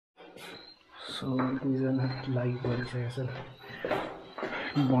So दुईजना live गरिसकेको छ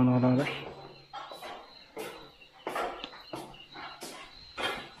बनाउँदा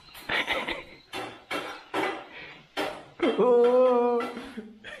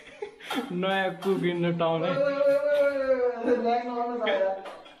नयाँ कुक इन द टाउन है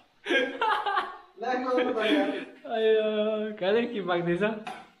कहिले के पाक्दैछ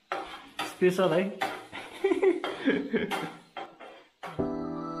स्पेसल है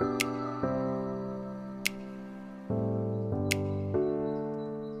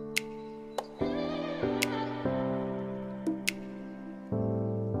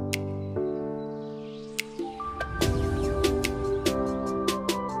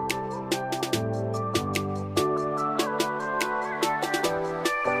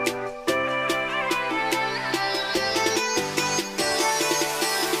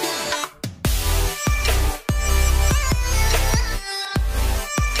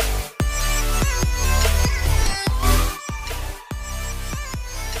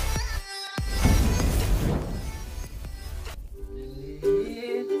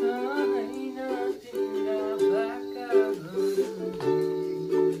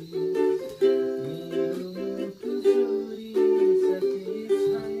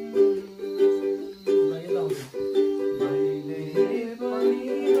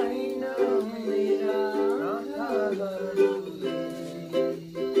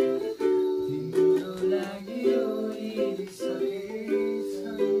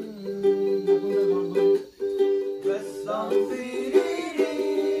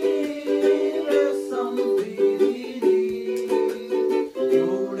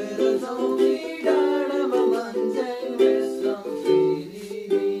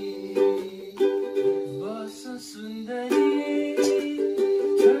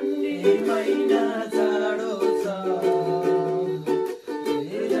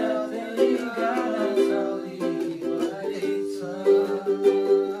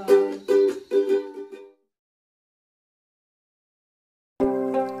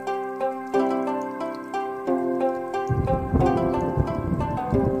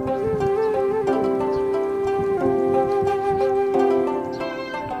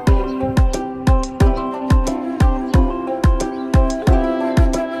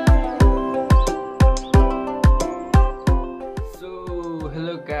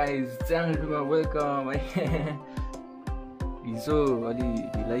वेलकम है हिजो अलि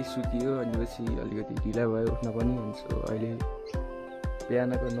ढिलै सुतियो अनि पछि अलिकति ढिला भयो उठ्न पनि अनि सो अहिले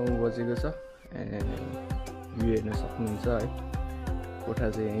बिहानको 9 बजेको छ भ्यू हेर्न सक्नुहुन्छ है कोठा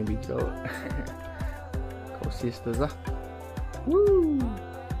चाहिँ यहीँ भित्र हो कौसी यस्तो छ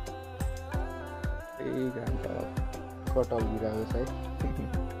त्यही घन्टा कटल गिराएको छ है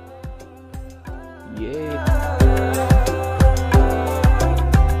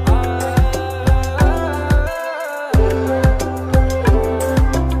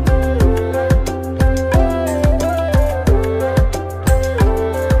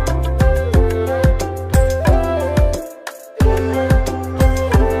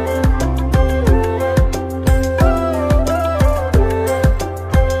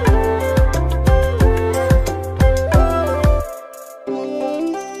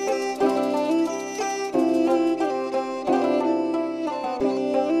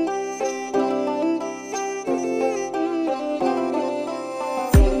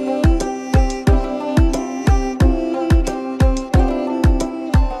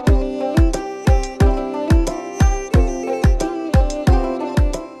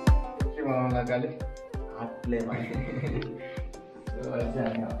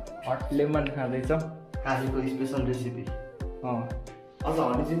हट लेमन खाँदैछौँ कालीको स्पेसल रेसिपी अझ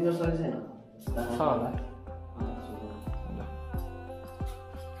हनी जिन्जर सरी छैन छ होला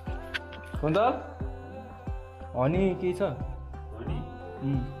हुन्छ हनी के छ हनी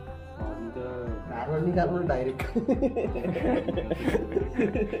हनी त गाह्रो निकाल्नु डाइरेक्ट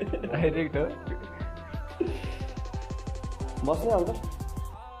हो बस्नै हाल्छ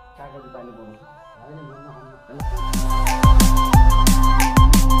कागज पानी बनाउँछ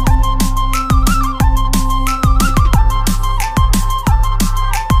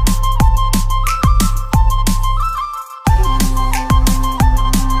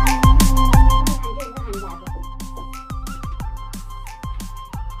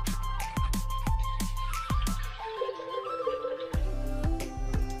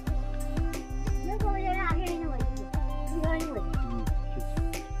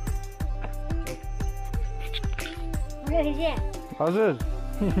हजुर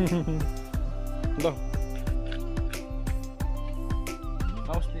ल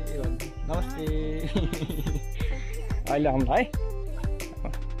नमस्ते नमस्ते अहिले आउँला है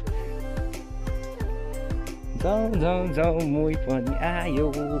जाउँ जाउँ जाउँ मोही पनि आयो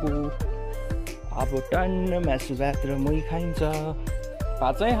अब टन्न मासु भात र मोही खाइन्छ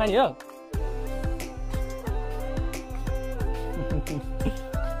भात चाहिँ खाने हो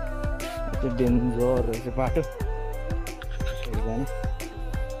डेन्जर रहेछ बाटो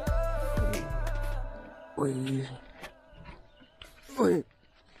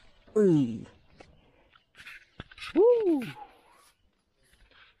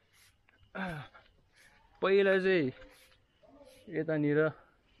पहिला चाहिँ यतानिर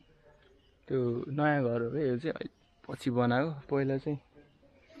त्यो नयाँ घर हो है यो चाहिँ पछि बनाएको पहिला चाहिँ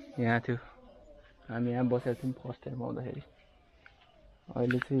यहाँ थियो हामी यहाँ बसेको थियौँ फर्स्ट टाइम आउँदाखेरि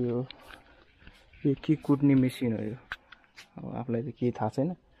अहिले चाहिँ यो के कुट्ने मेसिन हो यो अब आफूलाई त केही थाहा छैन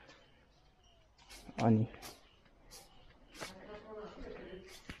अनि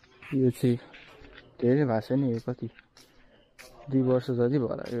यो चाहिँ धेरै भएको छैन यो कति 2 वर्ष जति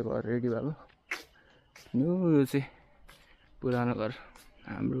भयो यो घर रेडी भएको यो चाहिँ पुरानो घर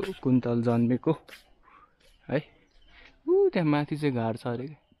हाम्रो कुन्तल जन्मेको है त्यहाँ माथि चाहिँ घार छ अरे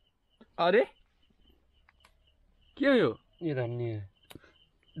अरे के हो यो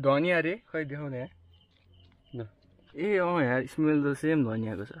धनिया अरे खै देखाउने यहाँ ए यार स्मेल त सेम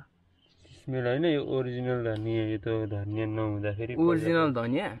धनियाको छ स्मेल होइन यो ओरिजिनल धनिया यो त धनिया नहुँदाखेरि ओरिजिनल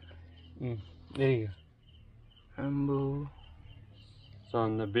धनिया यही हो आम्बो सन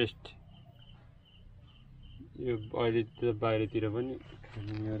द बेस्ट यो अहिले त बाहिरतिर पनि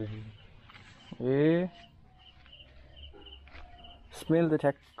ए स्मेल त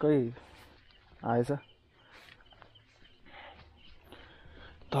ठ्याक्कै आएछ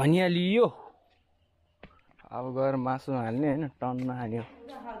धनिया लियो अब गएर मासु हाल्ने होइन टन्न हाल्यो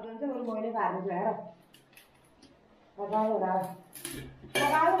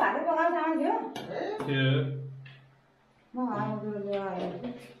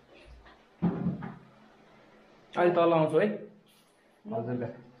अहिले तल आउँछु है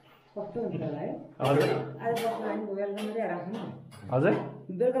हजुरलाई हजुर हजुर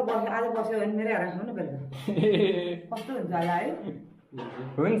बेलुका बस्यो आज बस्यो भने मेरै हारा खाउँ न बेलुका कस्तो हुन्छ होला है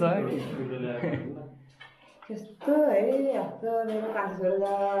हुन्छ त्यस्तो है यस्तो मेरो कान्छो छोरो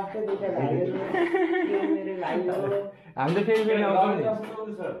जस्तो दुईटा भाइहरू मेरो भाइ हो हामी त फेरि फेरि आउँछौँ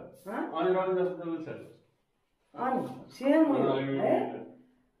नि अनि सेम हो है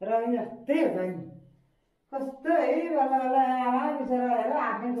रविन जस्तै हो त नि कस्तो है बल्ल बल्ल बिचरा हेर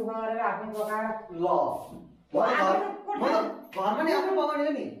आफ्नै दुःख गरेर आफ्नै पकाएर ल घरमा नि आफ्नो पकाउने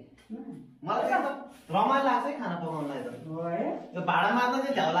हो नि मलाई त रमाइलो लाग्छ है खाना पकाउनलाई त यो भाडा मार्न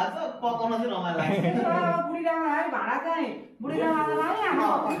चाहिँ झ्याउ लाग्छ पकाउन चाहिँ रमाइलो लाग्छ बुढीरामा आयो भाडा चाहिँ बुढीरामा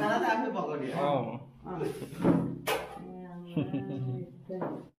खाना चाहिँ आफै पकाउने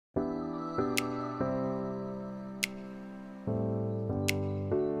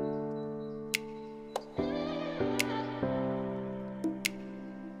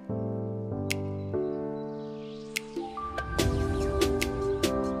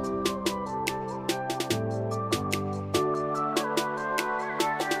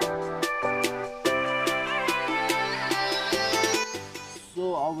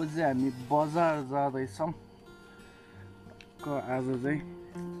अब चाहिँ हामी बजार जाँदैछौँ आज चाहिँ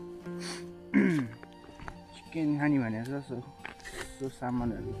चिकन खाने भनेको छ सो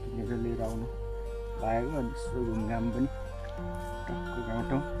सामानहरू किनेर लिएर आउनु लागेको अनि यसो घुमघाम पनि टक्क गाउँ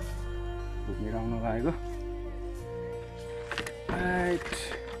ठाउँ घुमेर आउनु लागेको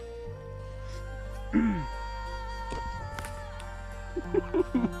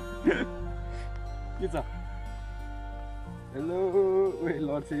के छ हेलो उयो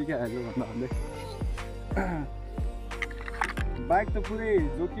लड्छरी क्या हेलो भन्दा भन्दै बाइक त पुरै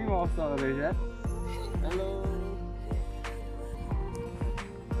जोखिम अवस्था रहेछ यार हेलो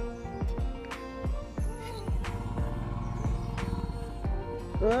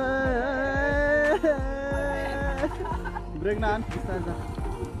ब्रेक नान बिस्तारै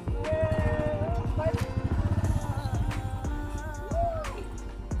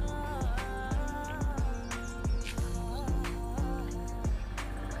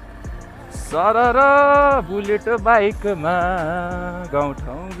सरर बुलेट बाइकमा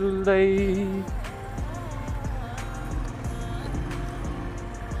गाउँठाउँ डुल्दै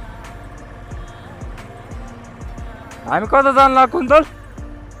हामी कता जान्ला कुन्तल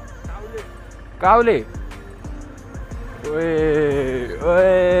काउले ओए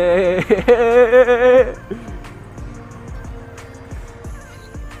ओए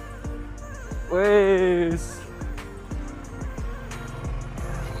ओए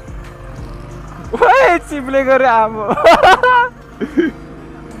ओए चिप्ले गरे आमो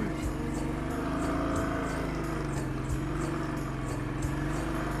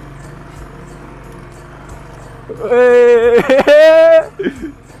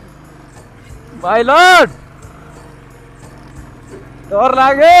माय लर्ड डर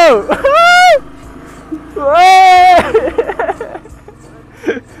लाग्यो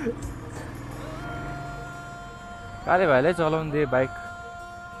काले भाइलाई चलाउनु दिए बाइक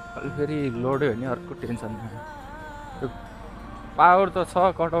अलि फेरि लोड हो भने अर्को टेन्सन त्यो पावर त छ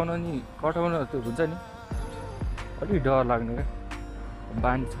कटाउन त हुन्छ नि अलिक डर लाग्ने क्या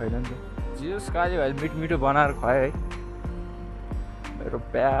बानी छैन नि त जियोस् काले भाइ मिठो बनाएर खुवायो है मेरो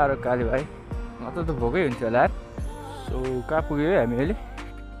प्यारो काले भाइ नत्र त भोकै हुन्थ्यो होला यार सो कहाँ पुग्यो है हामी अहिले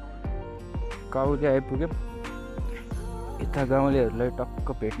गाउँले आइपुग्यौँ यता गाउँलेहरूलाई टक्क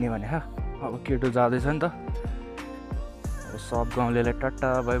भेट्ने भने अब केटो जाँदैछ नि त अब सब गाउँलेलाई टाटा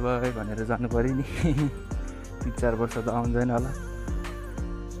बाई बाई भनेर जानु पऱ्यो नि 3-4 वर्ष त आउँदैन होला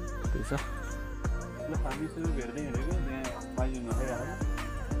त्यही छ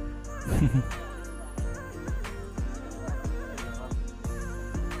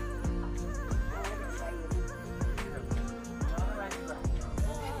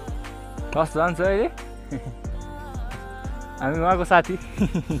कस्तो जान्छ अहिले हामी उहाँको साथी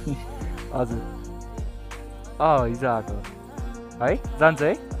हजुर हिजो आएको है जान्छ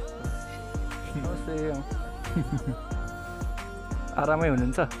है नमस्ते आरामै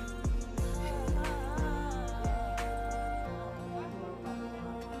हुनुहुन्छ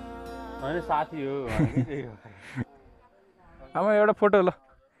साथी हो आमा एउटा फोटो ल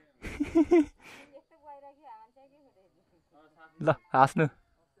ल हाँस्नु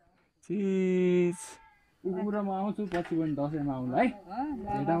चिज कुकुरमा आउँछु पछि पनि दसैँमा आउनु है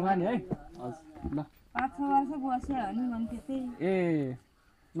भेटाउँला नि है हजुर ल 5-6 वर्ष बस्यो अनि मन त्यतै ए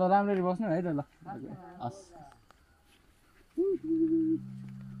ल राम्ररी बस्नु है त ल हस्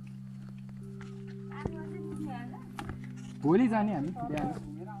भोलि जाने हामी बिहान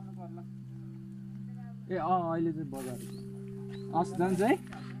ए अहिले चाहिँ बजार हस् जान्छ है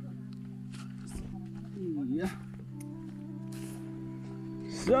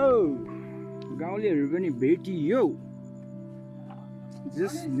सो गाउँलेहरू पनि भेटियो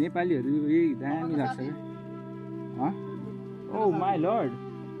जस नेपालीहरू दामी लाग्छ क्या ओ माई लर्ड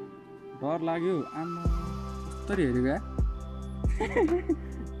डर लाग्यो आमा कस्तरी हेऱ्यो क्या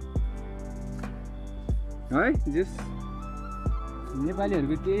है जस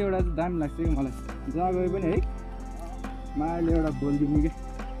नेपालीहरूको केही एउटा दामी लाग्छ कि मलाई जहाँ गए पनि है माले एउटा बोलिदिनु क्या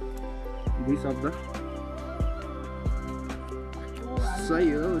 2 शब्द सही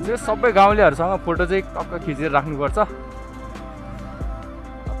हो जो सबै गाउँलेहरूसँग फोटो चाहिँ टक्क खिचेर राख्नुपर्छ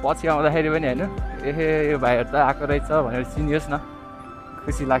पछि आउँदाखेरि पनि होइन ए यो भाइहरू त आएको रहेछ भनेर चिनियोस् न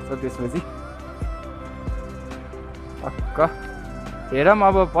खुसी लाग्छ त्यसपछि टक्क हेरौँ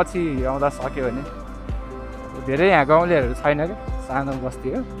अब पछि आउँदा सक्यो भने धेरै यहाँ गाउँलेहरू छैन क्या सानो बस्ती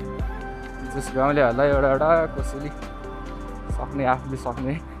हो जस गाउँलेहरूलाई एउटा कसैले सक्ने आफूले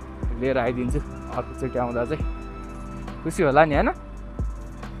सक्ने लिएर आइदिन्छु अर्कोचोटि आउँदा चाहिँ खुसी होला नि होइन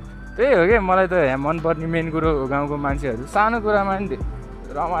त्यही हो क्या मलाई त यहाँ मनपर्ने मेन कुरो हो गाउँको मान्छेहरू सानो कुरामा नि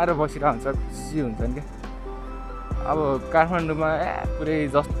रमाएर बसिरहेको हुन्छ खुसी हुन्छन् क्या अब काठमाडौँमा पुरै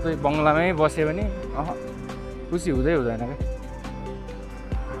जस्तै बङ्गलामै बस्यो भने खुसी हुँदैन क्या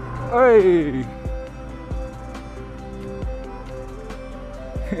ओइ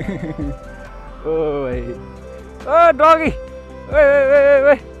ओ डगी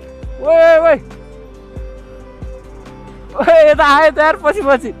यता आयो त यार पछि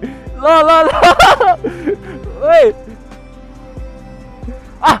ल ओइ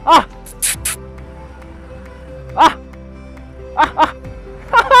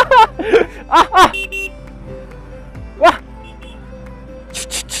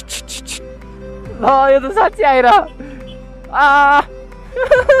ल यो त साँच्चै आएर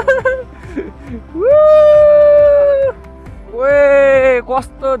ओए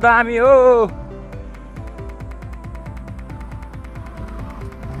कस्तो दामी हो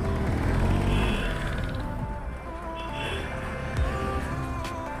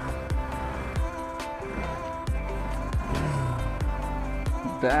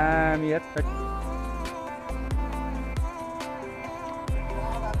दामी यार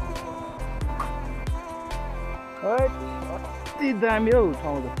कति दामी हौ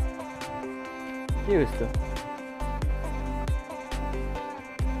ठाउँ त के हो यस्तो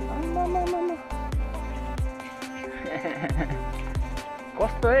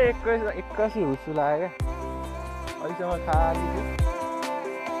कस्तो है एक्कासी हुस्सु लाग्यो क्या अहिलेसम्म खाली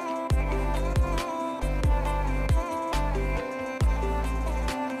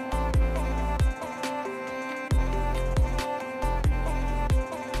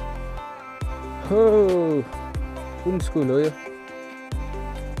हो कुन स्कुल हो यो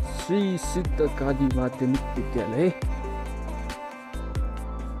श्री सिद्ध काली माध्यमिक विद्यालय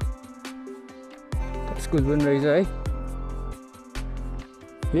स्कुल पनि रहेछ है।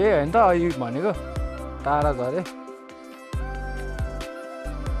 ए होइन त अहिले भनेको तारा झरे।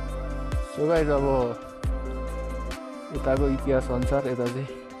 सो गाइस अब यताको इतिहास अनुसार यता चाहिँ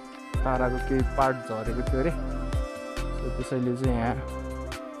ताराको केही पार्ट झरेको थियो अरे। सो त्यसैले चाहिँ यहाँ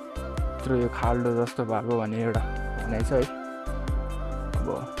यत्रो यो खाल्डो जस्तो भएको भन्ने एउटा भनाइ छ है।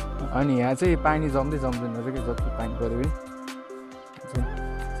 अब अनि यहाँ चाहिँ पानी जम्दै जम्दैन रहेछ क्या, जति पानी पऱ्यो पनि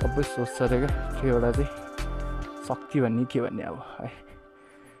सबै सोच्छ अरे क्या। त्यो एउटा चाहिँ शक्ति भन्ने के भन्ने अब है।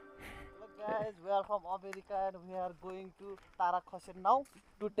 Guys, we are from America and we are going to Tarakhasin now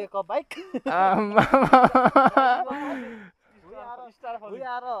to take a bike. We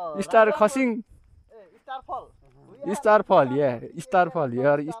are Star crossing. Starfall. Starfall, yeah. Starfall,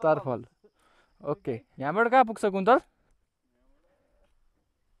 yeah. Starfall. Okay. यहाँबाट कहाँ पुग्छ कुन्तल?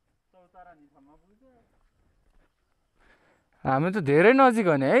 हामी त धेरै नजिक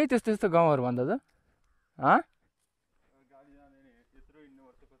हो नि है त्यस्तो त्यस्तो गाउँहरू भन्दा त।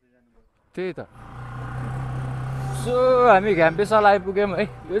 त्यही त। सो हामी घ्याम्पेसाल आइपुग्यौँ है।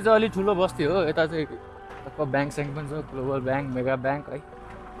 यो चाहिँ अलि ठुलो बस्ती हो। यता चाहिँ ब्याङ्क स्याङ्क पनि छ, ग्लोबल ब्याङ्क, मेगा ब्याङ्क है।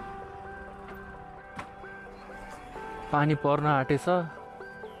 पानी पर्न आँटेछ,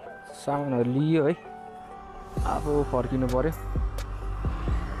 सामानहरू लियो है। अब फर्किनु पर्यो।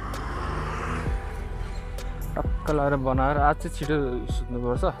 टक्क लगाएर बनाएर आज चाहिँ छिटो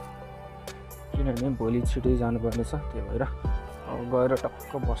सुत्नुपर्छ किनभने भोलि छिटै जानुपर्ने छ। त्यही भएर अब गएर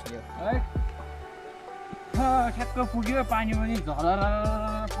टक्क बस्ने है। ठ्याक्क पुग्यो, पानी पनि झरेर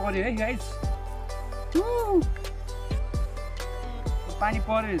पर्यो है गाइस। पानी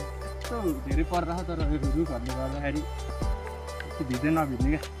पर्यो यस्तो धेरै परिरहेको छ, तर रुखहरूले गर्दाखेरि भिज्दै नभिज्ने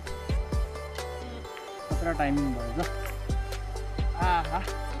क्या। कत्रा टाइमिङ भएछ। आहा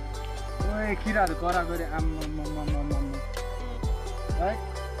ओए किराहरू कराएको अरे आम्मामामामा है।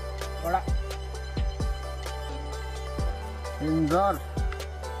 एउटा डेन्जर।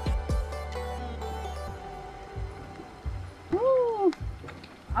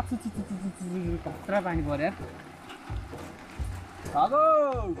 कत्रा पानी पर्यो यार। भागो।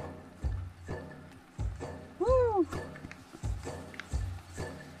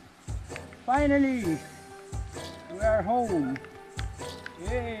 Finally we are home.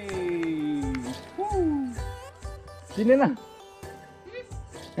 Yay! Woo! चिनेन?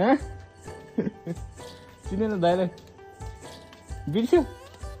 हैं? चिनेन दाइलाई? बिर्स्यो?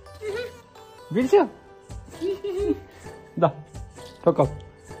 बिर्स्यो? ल ठोक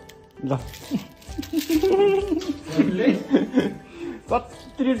ल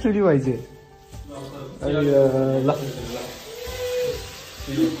कति ठुली भएछ ल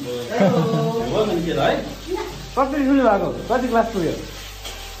कति ठुली भएको कति क्लास पुग्यो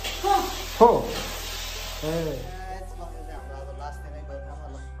हो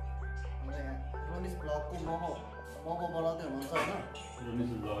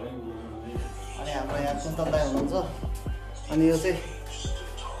अनि हाम्रो यहाँ सुन्तल दाइ हुनुहुन्छ अनि यो चाहिँ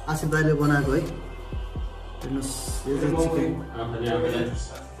आसिफ दाइले बनाएको है हेर्नुहोस् यो चाहिँ चिकन यो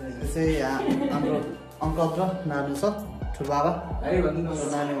चाहिँ यहाँ हाम्रो अङ्कल र नानु छ ठुलबाबा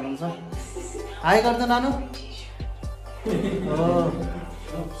नानी हुनुहुन्छ हाई गर्दा नानु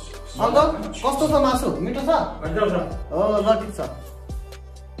अङ्कल कस्तो छ मासु मिठो छ हो ल ठिक छ